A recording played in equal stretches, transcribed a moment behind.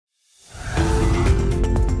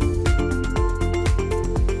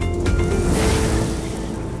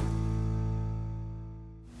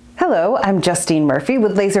Hello, I'm Justine Murphy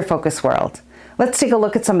with Laser Focus World. Let's take a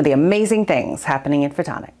look at some of the amazing things happening in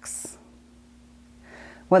photonics.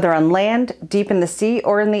 Whether on land, deep in the sea,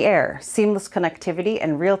 or in the air, seamless connectivity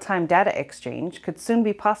and real-time data exchange could soon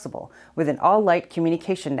be possible with an all-light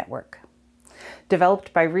communication network.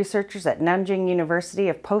 Developed by researchers at Nanjing University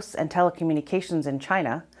of Posts and Telecommunications in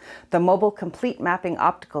China, the Mobile Complete Mapping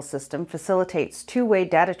Optical System facilitates two-way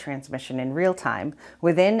data transmission in real time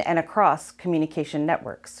within and across communication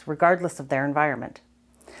networks, regardless of their environment.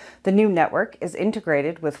 The new network is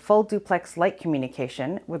integrated with full duplex light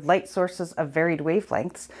communication with light sources of varied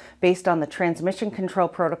wavelengths based on the Transmission Control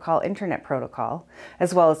Protocol Internet Protocol,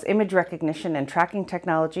 as well as image recognition and tracking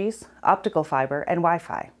technologies, optical fiber, and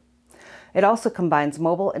Wi-Fi. It also combines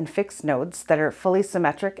mobile and fixed nodes that are fully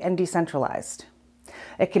symmetric and decentralized.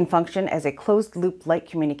 It can function as a closed-loop light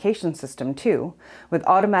communication system too, with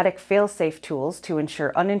automatic fail-safe tools to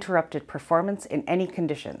ensure uninterrupted performance in any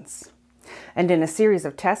conditions. And in a series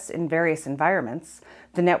of tests in various environments,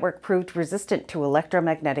 the network proved resistant to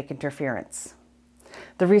electromagnetic interference.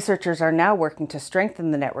 The researchers are now working to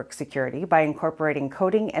strengthen the network security by incorporating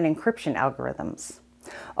coding and encryption algorithms.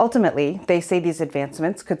 Ultimately, they say these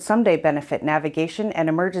advancements could someday benefit navigation and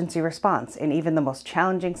emergency response in even the most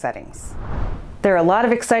challenging settings. There are a lot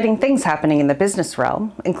of exciting things happening in the business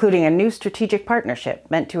realm, including a new strategic partnership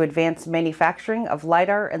meant to advance manufacturing of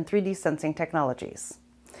LiDAR and 3D sensing technologies.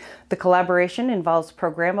 The collaboration involves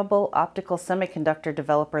programmable optical semiconductor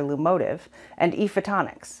developer Lumotive and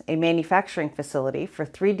E-Photonics, a manufacturing facility for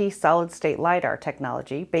 3D solid-state LiDAR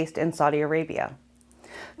technology based in Saudi Arabia.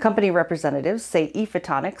 Company representatives say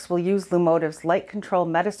E-Photonics will use Lumotive's light control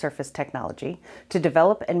metasurface technology to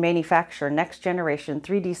develop and manufacture next-generation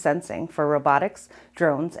 3D sensing for robotics,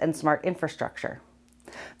 drones, and smart infrastructure.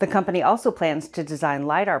 The company also plans to design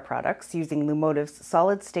LiDAR products using Lumotive's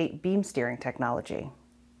solid-state beam steering technology.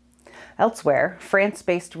 Elsewhere,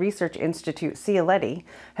 France-based research institute CEA-Leti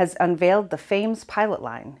has unveiled the FAMES pilot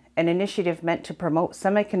line, an initiative meant to promote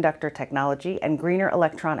semiconductor technology and greener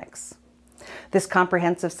electronics. This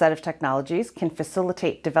comprehensive set of technologies can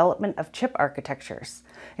facilitate development of chip architectures,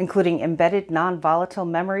 including embedded non-volatile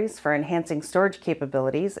memories for enhancing storage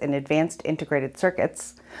capabilities in advanced integrated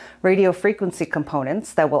circuits, radio frequency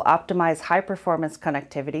components that will optimize high-performance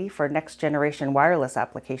connectivity for next-generation wireless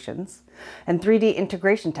applications, and 3D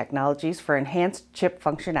integration technologies for enhanced chip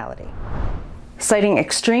functionality. Citing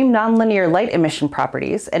extreme nonlinear light emission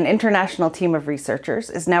properties, an international team of researchers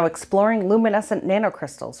is now exploring luminescent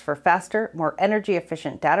nanocrystals for faster, more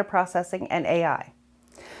energy-efficient data processing and AI.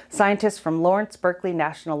 Scientists from Lawrence Berkeley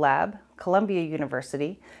National Lab, Columbia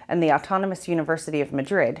University, and the Autonomous University of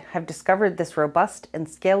Madrid have discovered this robust and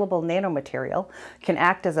scalable nanomaterial can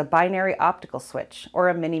act as a binary optical switch or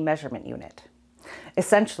a mini measurement unit.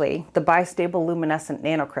 Essentially, the bistable luminescent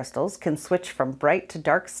nanocrystals can switch from bright to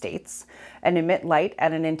dark states and emit light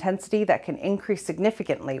at an intensity that can increase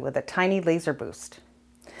significantly with a tiny laser boost.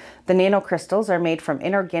 The nanocrystals are made from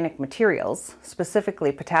inorganic materials,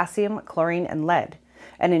 specifically potassium, chlorine, and lead,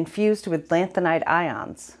 and infused with lanthanide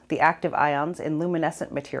ions, the active ions in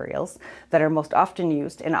luminescent materials that are most often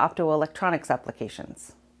used in optoelectronics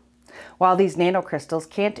applications. While these nanocrystals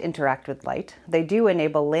can't interact with light, they do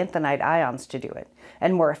enable lanthanide ions to do it,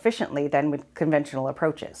 and more efficiently than with conventional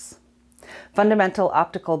approaches. Fundamental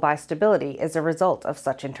optical bistability is a result of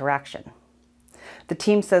such interaction. The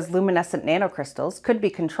team says luminescent nanocrystals could be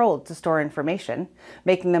controlled to store information,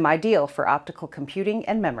 making them ideal for optical computing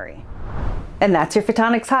and memory. And that's your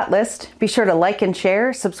Photonics Hot List. Be sure to like and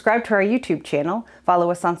share, subscribe to our YouTube channel,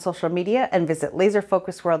 follow us on social media, and visit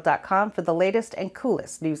laserfocusworld.com for the latest and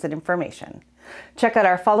coolest news and information. Check out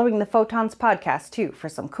our Following the Photons podcast too for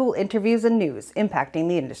some cool interviews and news impacting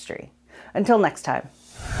the industry. Until next time.